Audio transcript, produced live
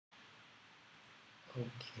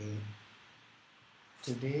Okay,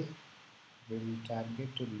 today we'll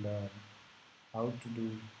target to learn how to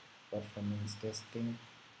do performance testing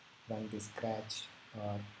from the scratch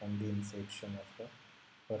or from the inception of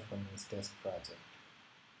a performance test project.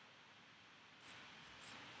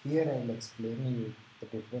 Here I will explain you the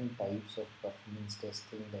different types of performance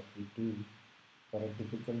testing that we do for a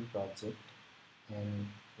typical project and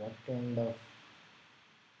what kind of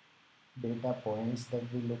data points that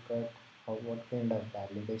we look at, what kind of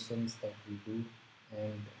validations that we do,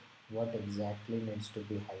 and what exactly needs to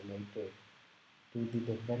be highlighted to the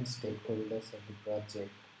different stakeholders of the project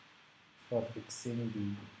for fixing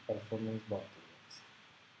the performance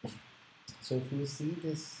bottlenecks. So if you see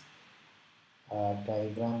this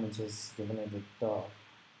diagram which is given at the top,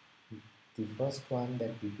 the first one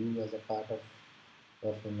that we do as a part of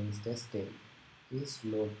performance testing is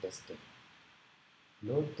load testing.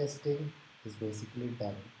 Load testing is basically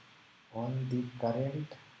done on the current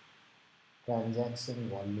transaction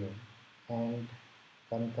volume and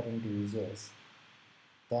concurrent users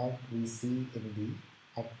that we see in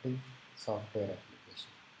the active software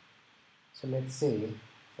application. So let's say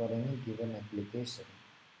for any given application,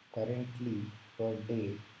 currently per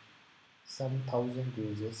day, some 1,000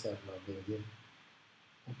 users are logging in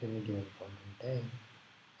at any given point in time,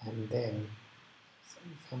 and then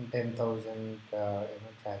some 10,000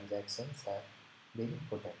 transactions are being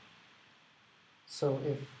put in. So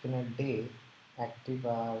if in a day, active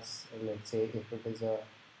hours, let's say if it is a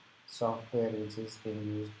software which is being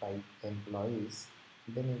used by employees,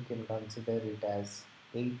 then you can consider it as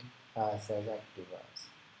 8 hours as active hours.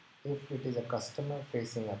 If it is a customer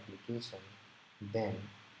facing application, then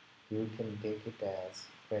you can take it as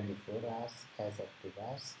 24 hours as active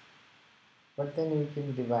hours, but then you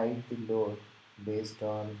can divide the load based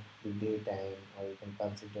on the daytime, or you can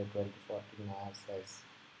consider 20-14 hours as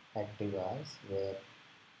active hours where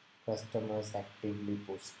customers actively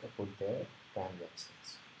put their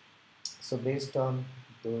transactions. So based on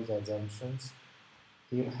those assumptions,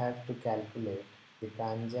 you have to calculate the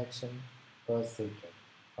transaction per second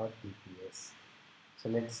or TPS. So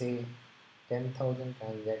let's say 10,000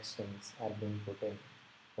 transactions are being put in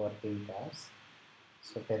for 8 hours.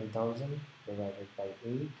 So 10,000 divided by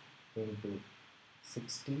 8 into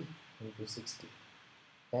 60 into 60.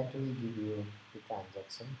 That will give you the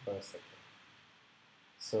transaction per second.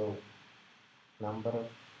 So number of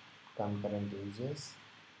concurrent users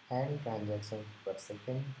and transactions per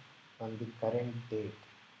second on the current date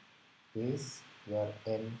is your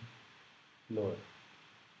n load,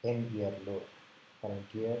 n year load. Current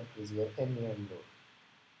year is your n year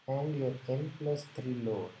load, and your n plus 3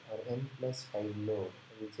 load or n plus 5 load,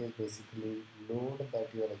 which is basically load that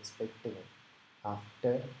you are expecting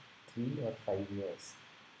after 3 or 5 years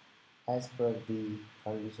as per the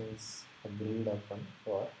conditions agreed upon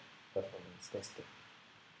for performance testing.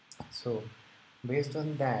 So based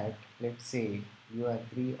on that, let's say you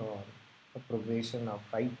agree on a progression of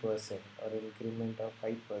 5% or increment of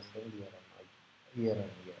 5% year on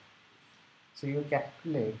year. So you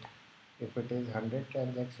calculate, if it is 100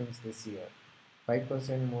 transactions this year,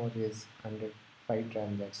 5% more is 105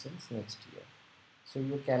 transactions next year. So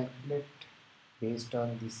you calculate based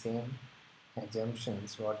on the same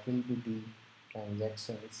assumptions what will be the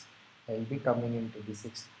transactions that will be coming into the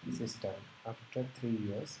system after 3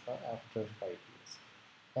 years or after 5 years.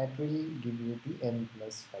 That will give you the n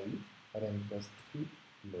plus 5 or n plus 3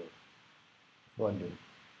 load volume.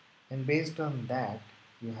 And based on that,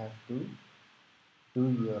 you have to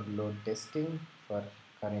do your load testing for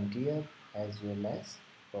current year as well as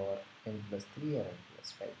for n plus 3 or n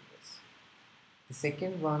plus 5 years. The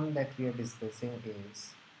second one that we are discussing is,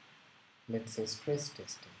 let's say, stress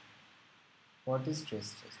testing. What is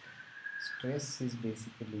stress testing? Stress is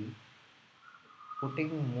basically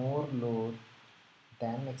putting more load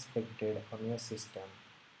than expected on your system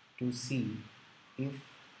to see if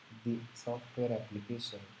the software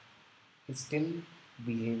application is still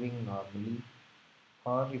behaving normally,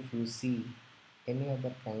 or if you see any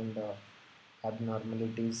other kind of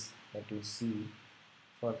abnormalities that you see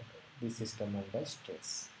for the system under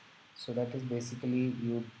stress. So that is basically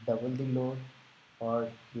you double the load or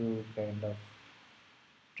you kind of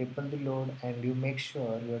triple the load, and you make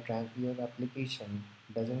sure your application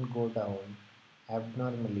doesn't go down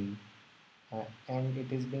abnormally, and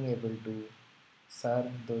it is being able to serve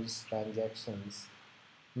those transactions.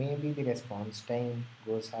 Maybe the response time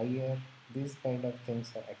goes higher. These kind of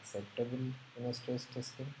things are acceptable in a stress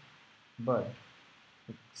testing, but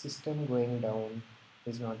system going down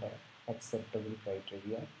is not an acceptable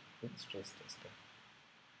criteria in stress testing.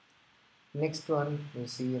 Next one you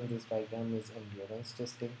see in this diagram is endurance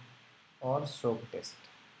testing. or soak test.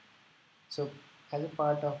 So as a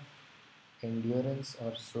part of endurance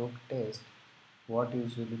or soak test, what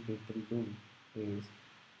usually people do is,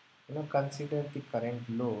 consider the current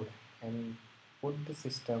load and put the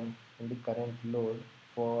system in the current load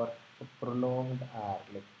for a prolonged hour,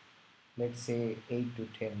 like let's say 8 to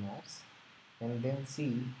 10 hours, and then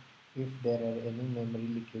see if there are any memory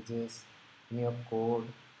leakages in your code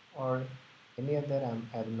or any other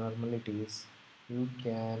abnormalities. You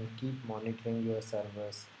can keep monitoring your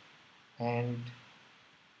servers, and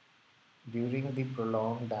during the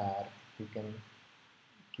prolonged hour you can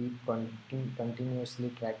keep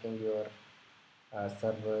continuously tracking your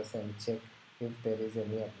servers and check if there is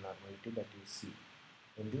any abnormality that you see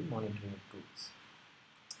in the monitoring tools.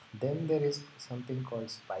 Then there is something called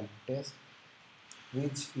spike test,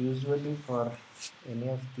 which usually for any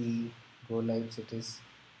of the go lives it is,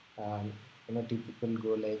 um, typical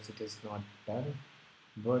go lives it is not done,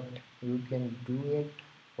 but you can do it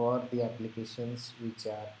for the applications which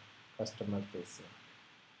are customer facing,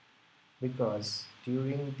 because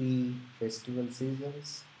during the festival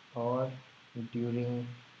seasons or during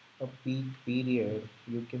a peak period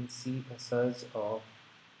you can see a surge of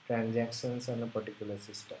transactions on a particular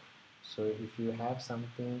system. So if you have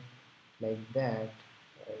something like that,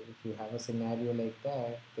 if you have a scenario like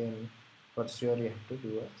that, then for sure you have to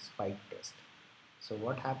do a spike test. So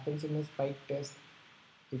what happens in a spike test?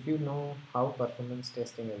 If you know how performance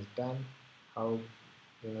testing is done, how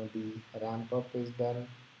the ramp up is done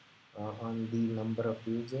on the number of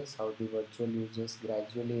users, how the virtual users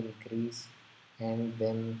gradually increase and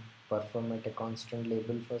then perform at a constant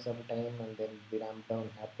level for some time and then the ramp down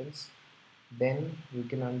happens, then you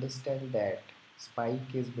can understand that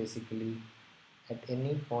spike is basically at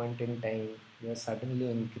any point in time you are suddenly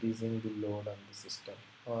increasing the load on the system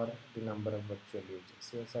or the number of virtual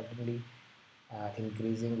users. You are suddenly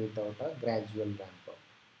increasing without a gradual ramp up,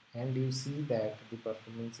 and you see that the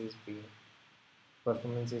performance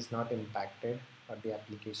is not impacted, or the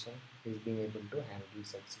application is being able to handle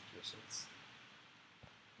such situations.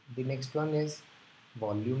 The next one is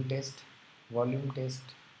volume test. Volume test,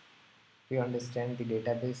 we understand the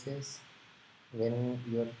databases. When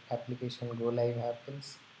your application go live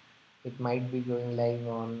happens, it might be going live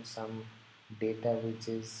on some data which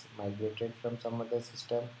is migrated from some other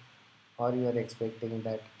system, or you are expecting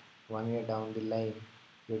that 1 year down the line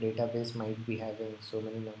your database might be having so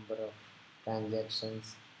many number of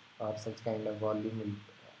transactions, or such kind of volume will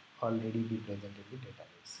already be present in the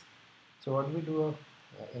database. So what we do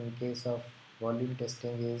in case of volume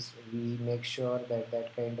testing is we make sure that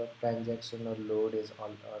that kind of transaction or load is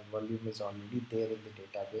all or volume is already there in the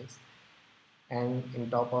database, and in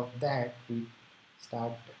top of that we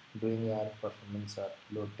start doing our performance or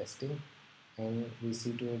load testing, and we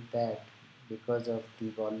see to it that because of the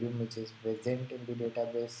volume which is present in the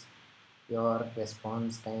database, your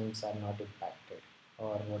response times are not impacted,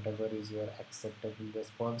 or whatever is your acceptable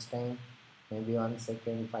response time, maybe 1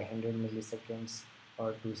 second, 500 milliseconds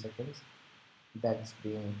or 2 seconds, that's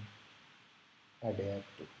being adhered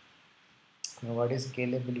to. Now what is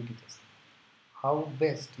scalability testing? How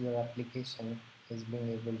best your application is being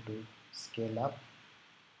able to scale up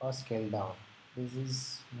or scale down. This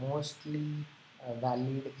is mostly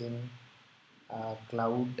valid in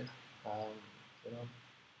cloud, um, you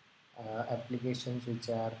know, applications which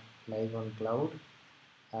are live on cloud.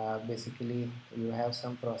 Basically, you have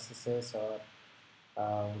some processes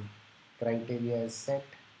or criteria is set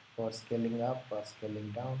for scaling up or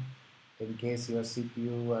scaling down. In case your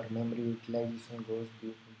CPU or memory utilization goes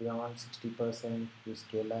beyond 60%, you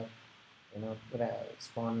scale up,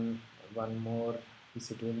 spawn one more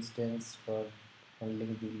EC2 instance for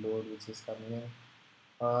handling the load which is coming in.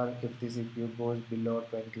 Or if the CPU goes below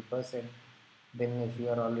 20%, then if you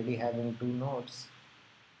are already having two nodes,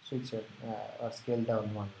 switch it or scale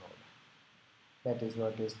down one node. That is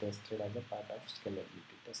what is tested as a part of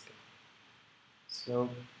scalability testing. So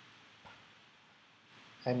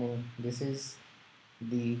this is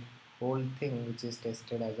the whole thing which is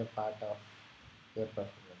tested as a part of your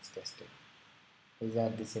performance testing. These are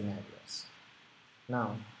the scenarios.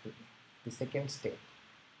 Now, the second step.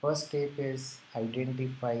 First step is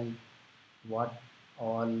identify what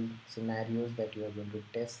all scenarios that you are going to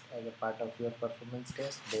test as a part of your performance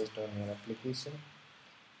test based on your application.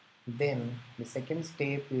 Then the second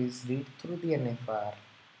step is read through the NFR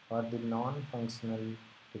or the non-functional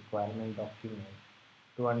requirement document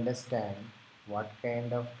to understand what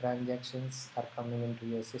kind of transactions are coming into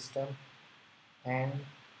your system, and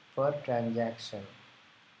per transaction.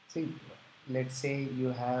 See, let's say you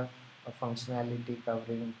have a functionality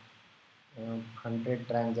covering 100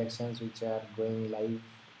 transactions which are going live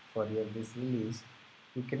for your this release,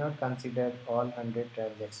 you cannot consider all 100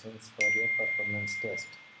 transactions for your performance test.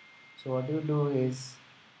 So what you do is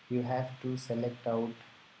you have to select out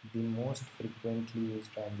the most frequently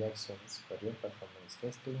used transactions for your performance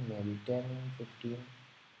testing, maybe 10, 15,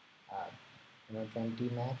 uh, 20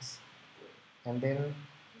 max, and then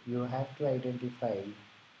you have to identify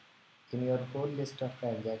in your whole list of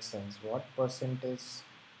transactions what percentage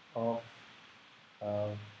of uh,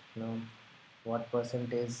 you know what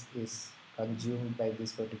percentage is consumed by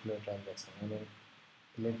this particular transaction. I mean,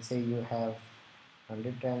 let's say you have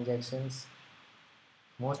 100 transactions,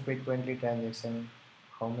 most frequently transaction,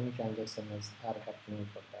 how many transactions are happening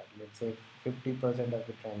for that? Let's say 50% of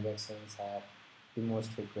the transactions are the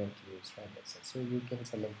most frequently used transactions. So you can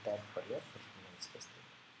select that for your performance testing.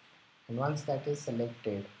 And once that is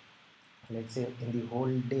selected, let's say in the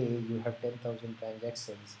whole day you have 10,000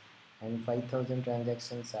 transactions and 5,000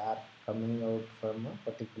 transactions are coming out from a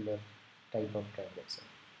particular type of transaction.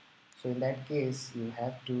 So in that case, you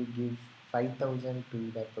have to give 5,000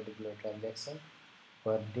 to that particular transaction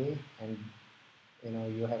per day, and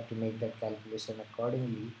you have to make that calculation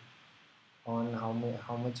accordingly on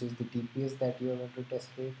how much is the TPS that you are going to test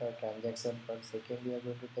with, or transaction per second you are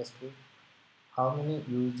going to test with, how many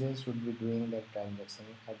users would be doing that transaction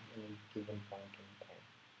at any given point in time.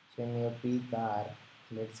 So in your peak hour,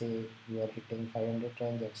 let's say you are hitting 500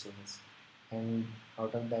 transactions, and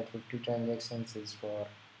out of that 50 transactions is for,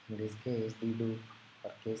 in this case, dedupe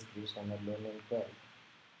or case creation or loan inquiry.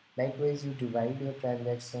 Likewise, you divide your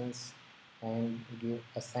transactions and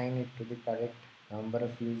assign it to the correct number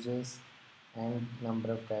of users and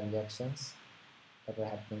number of transactions that are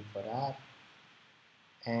happening per hour,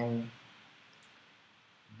 and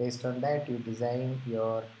based on that you design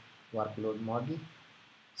your workload model.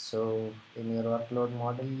 So in your workload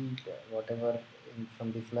model, whatever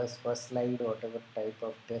from the first slide, whatever type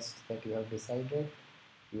of test that you have decided,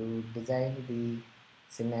 you design the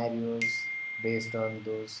scenarios based on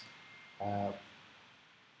those uh,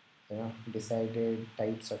 decided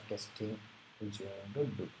types of testing which you want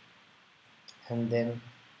to do. And then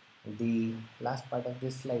the last part of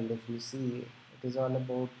this slide, if you see, it is all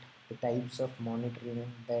about the types of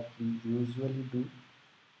monitoring that we usually do.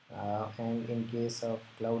 And in case of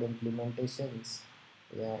cloud implementations,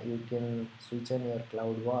 yeah, you can switch on your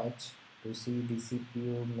cloud watch to see the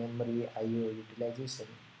CPU, memory, IO utilization,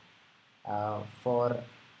 for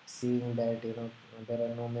seeing that there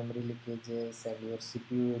are no memory leakages and your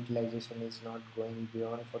CPU utilization is not going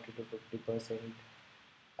beyond 40 to 50%.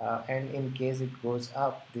 And in case it goes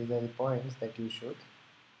up, these are the points that you should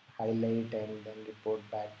highlight and then report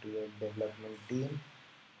back to your development team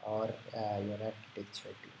or your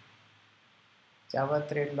architecture team. Java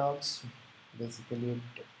thread logs, basically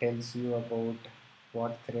it tells you about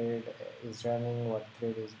what thread is running, what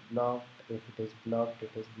thread is blocked. If it is blocked,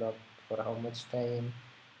 it is blocked for how much time,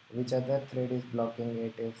 which other thread is blocking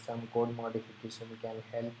it, if some code modification can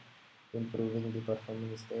help improving the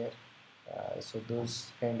performance there. So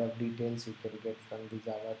those kind of details you can get from the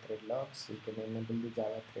Java thread logs. You can enable the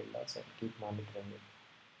Java thread logs and keep monitoring it.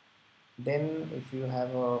 Then if you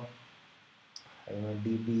have a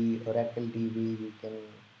DB, Oracle DB, you can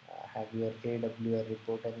have your AWR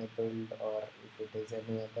report enabled, or if it is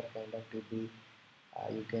any other kind of DB,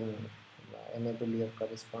 you can enable your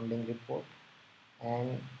corresponding report,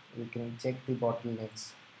 and you can check the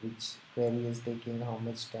bottlenecks, which query is taking how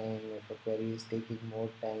much time, if a query is taking more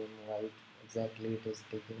time, why exactly it is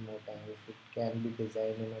taking more time, if it can be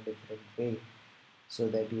designed in a different way so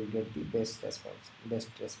that you get the best response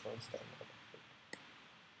time out of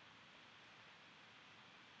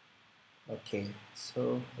it. Okay,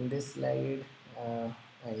 so in this slide,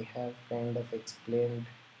 I have kind of explained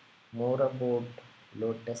more about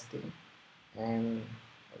load testing and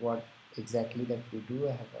what exactly that we do.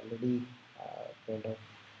 I have already kind of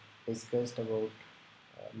discussed about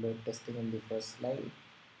load testing in the first slide.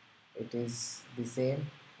 It is the same,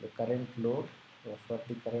 the current load for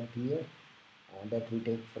the current year that we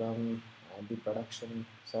take from the production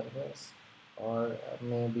servers, or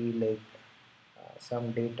maybe like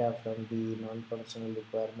some data from the non-functional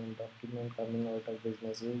requirement document coming out of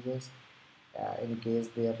business users. In case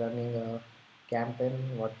they are running a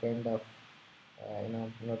campaign, what kind of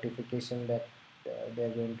notification that they are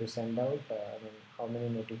going to send out, I mean, how many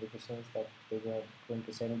notifications that they are going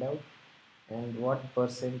to send out, and what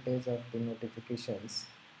percentage of the notifications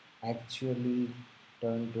actually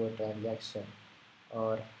turn to a transaction,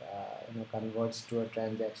 or converts to a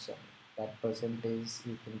transaction. That percentage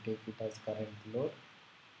you can take it as current load,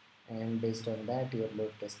 and based on that your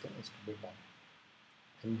load testing is to be done.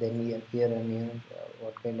 And then year on year,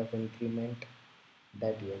 what kind of increment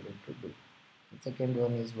that you are going to do. The second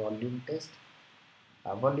one is volume test.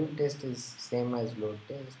 Volume test is same as load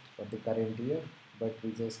test for the current year, but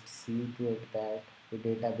we just see to it that the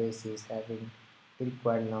database is having the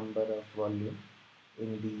required number of volume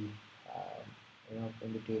in the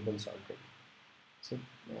in the tables already. So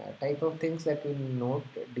type of things that we note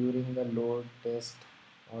during a load test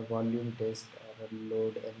or volume test or a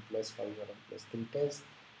load n+5 or n+3 test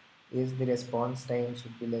is the response time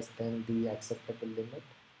should be less than the acceptable limit.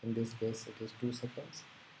 In this case it is 2 seconds,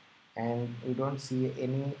 and we don't see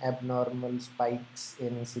any abnormal spikes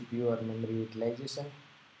in CPU or memory utilization.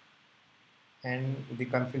 And the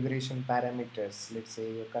configuration parameters, let's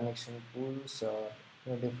say your connection pools or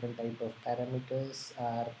different type of parameters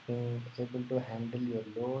are being able to handle your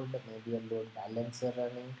load, maybe a load balancer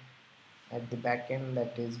running at the back end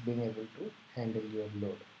that is being able to handle your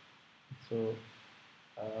load. So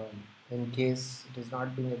in case it is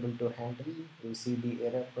not being able to handle, you see the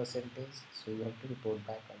error percentage, so you have to report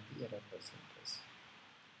back on the error percentage.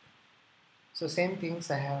 So same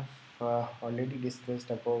things I have already discussed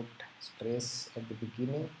about stress at the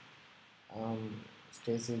beginning.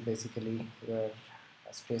 Stress is basically you're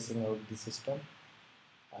stressing out the system.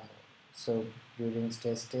 Uh, so during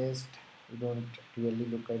stress test, you don't really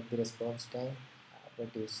look at the response time,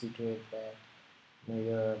 but you see to it that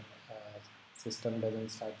your system doesn't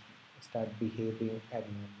start behaving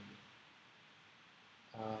abnormally.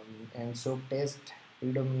 And soak test,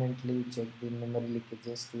 predominantly check the memory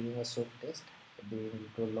leakages during a soak test. During the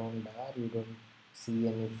prolonged hour, you don't see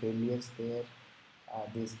any failures there.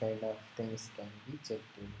 These kind of things can be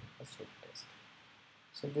checked during a soak test.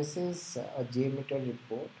 So this is a JMeter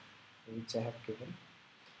report which I have given.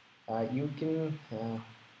 You can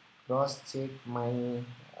cross check my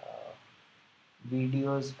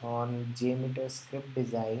videos on JMeter script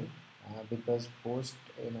design, because post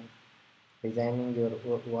designing your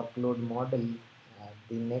workload model,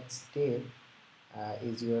 the next step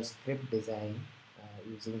is your script design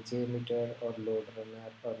using JMeter or load runner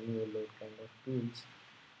or new load kind of tools.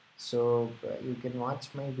 So you can watch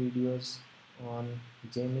my videos on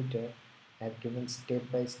JMeter. I've given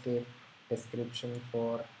step-by-step description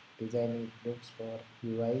for designing scripts for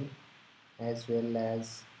UI as well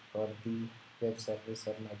as for the web service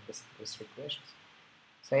or microservice requests.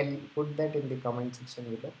 So I'll put that in the comment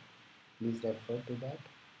section below. Please refer to that.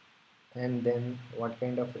 And then what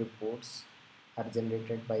kind of reports are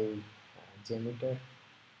generated by JMeter.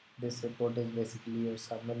 This report is basically your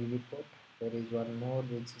summary report. There is one more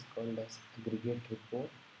which is called as Aggregate Report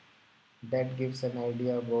that gives an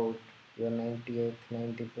idea about your 90th,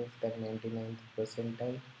 95th and 99th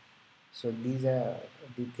percentile. So these are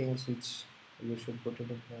the things which you should put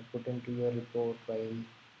into your report while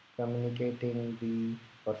communicating the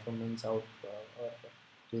performance out or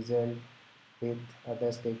result with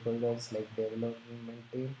other stakeholders like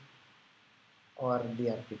development team or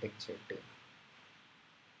the architecture team.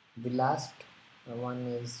 The last one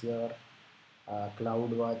is your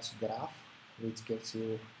CloudWatch graph, which gives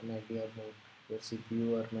you an idea about your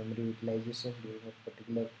CPU or memory utilization during a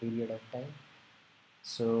particular period of time.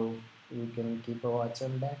 So you can keep a watch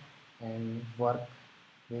on that and work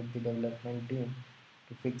with the development team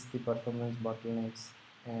to fix the performance bottlenecks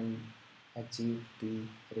and achieve the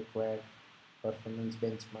required performance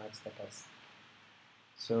benchmarks that are set.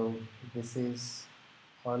 So this is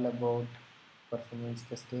all about performance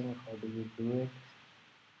testing. How do you do it?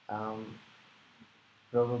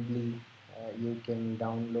 Probably you can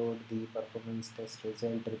download the performance test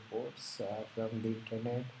result reports from the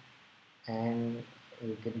internet, and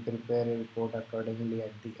you can prepare a report accordingly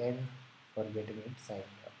at the end for getting it signed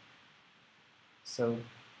up. So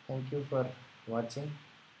thank you for watching.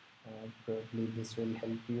 Probably this will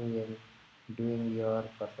help you in doing your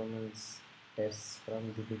performance tests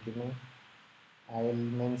from the beginning. I will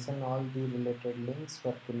mention all the related links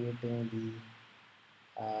for creating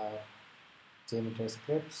the JMeter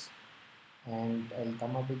scripts, and I'll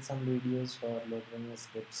come up with some videos for load runner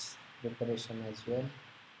scripts preparation as well,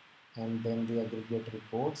 and then the aggregate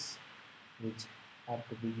reports which have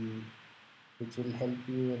to be which will help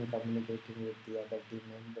you in communicating with the other team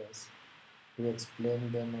members to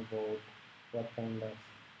explain them about what kind of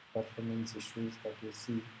performance issues that you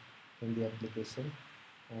see in the application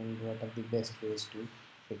and what are the best ways to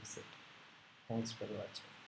fix it. Thanks for watching.